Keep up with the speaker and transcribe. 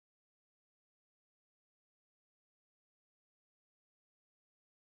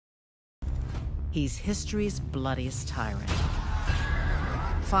He's history's bloodiest tyrant.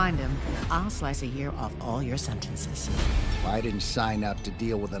 Find him, I'll slice a year off all your sentences. I didn't sign up to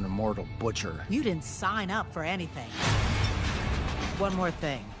deal with an immortal butcher. You didn't sign up for anything. One more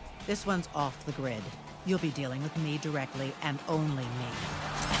thing. This one's off the grid. You'll be dealing with me directly and only me.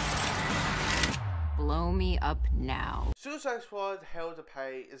 Blow me up now. Suicide Squad Hell to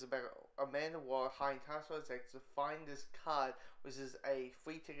Pay is about Amanda Waller hiring Task Force X to find this card, which is a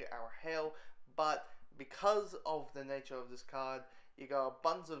free ticket out of hell, but because of the nature of this card, you got a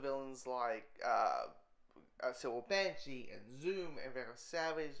bunch of villains like Silver Banshee and Zoom and Venom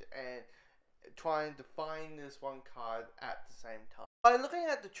Savage and trying to find this one card at the same time. By looking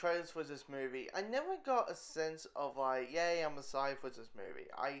at the trailers for this movie, I never got a sense of like, yay, I'm excited for this movie.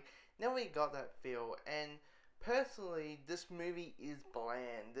 I never really got that feel, and personally, this movie is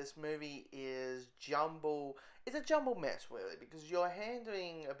bland. This movie is jumble. It's a jumble mess, really, because you're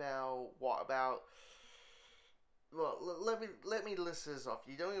handling about well, let me list this off.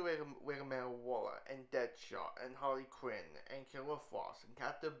 You're doing with Amanda Waller and Deadshot and Harley Quinn and Killer Frost and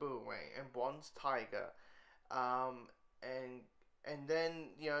Captain Boomerang and Bronze Tiger, and then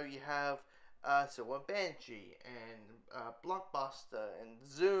you have Silver Banshee and Blockbuster and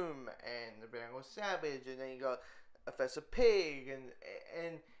Zoom and Venom Savage, and then you got Professor Pig,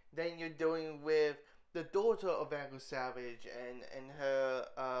 and then you're dealing with the daughter of Venom Savage and her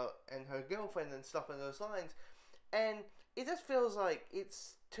girlfriend and stuff in those lines. And it just feels like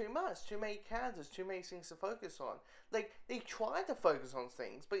it's too much, too many characters, too many things to focus on. Like, they try to focus on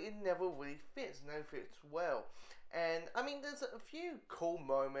things, but it never really fits, never fits well. And, I mean, there's a few cool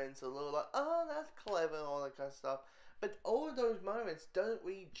moments, a little like, oh, that's clever, and all that kind of stuff. But all of those moments don't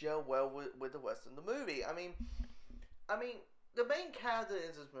really gel well with the rest of the movie. I mean, the main character in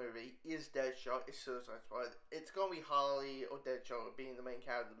this movie is Deadshot, it's Suicide Squad. It's gonna be Harley or Deadshot being the main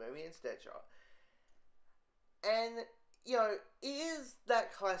character of the movie, it's Deadshot. And, it is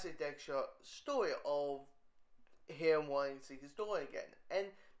that classic Deadshot story of him wanting to see his daughter again. And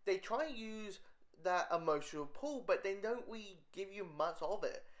they try to use that emotional pull, but they don't really give you much of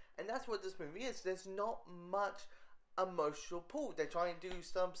it. And that's what this movie is. There's not much emotional pull. They're trying to do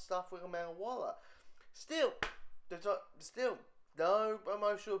some stuff with Amanda Waller. Still no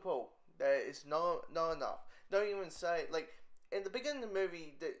emotional pull. There is not enough. Don't even say, like, in the beginning of the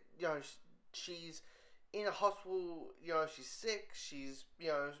movie, that she's in a hospital, she's sick, she's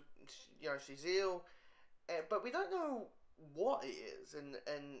she's ill, but we don't know what it is,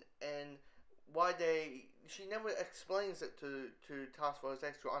 and why she never explains it to Task Force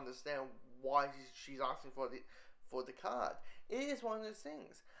X to understand why she's asking for the card. It is one of those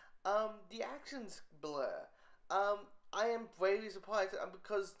things. The actions blur. I am very surprised,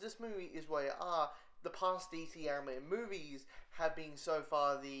 because this movie is where the past DC animated movies have been so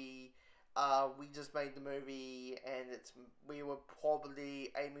far we just made the movie and we were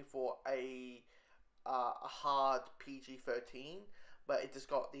probably aiming for a hard PG-13, but it just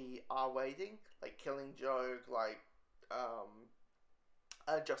got the R rating, like Killing Joke, like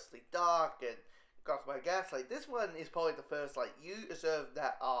Justly Dark and Gotham by Gaslight. This one is probably the first, like, you deserve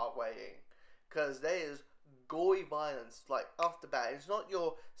that R rating, because there is gory violence, like, off the bat. It's not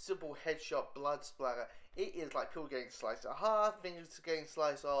your simple headshot blood splatter. It is like people getting sliced in half, fingers getting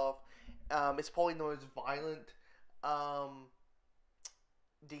sliced off. It's probably the most violent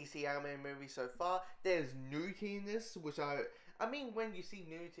DC animated movie so far. There's nudity in this, which I mean, when you see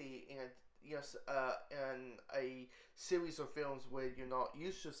nudity in a series of films where you're not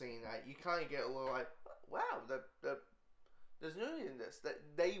used to seeing that, you kind of get a little like, wow, there's nudity in this. That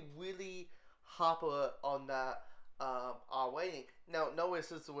they really harp on that R rating. Now, nowhere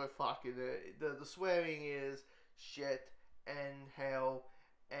says the word fuck in it. The swearing is shit and hell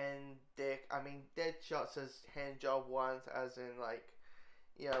and dick. I mean, Deadshot says hand job once, as in, like,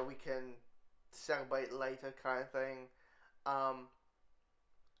 we can celebrate later kind of thing.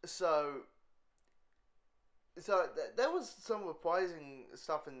 So there was some surprising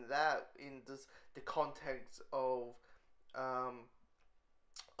stuff in that, in the context of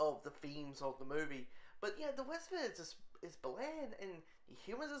the themes of the movie. But yeah, the rest of it is bland, and the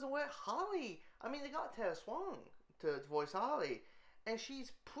humor doesn't work. Harley, I mean, they got Tara Swan to voice Harley, and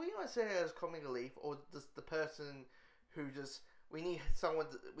she's pretty much there as comic relief, or just the person who just, we need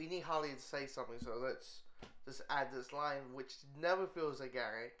Harley to say something, so let's just add this line, which never feels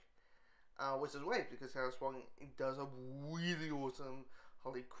organic, which is great, because Tara Swan does a really awesome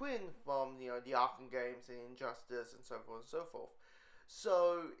Harley Quinn from the Arkham games and Injustice and so forth and so forth.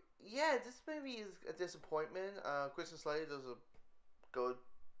 So yeah, this movie is a disappointment. Christian Slater does a good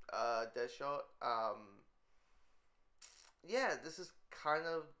Deadshot. Yeah, this is kind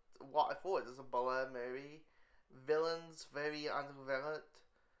of what I thought. It's a blur movie. Villains very underdeveloped.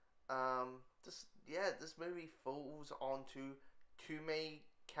 This movie falls onto too many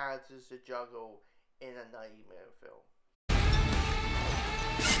characters to juggle in a 90-minute film.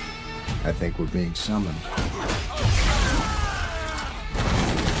 I think we're being summoned.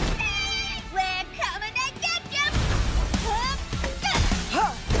 We're coming to get you!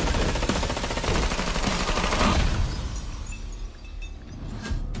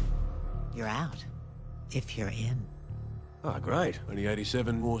 You're out. If you're in. Oh, great. Only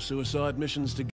 87 more suicide missions to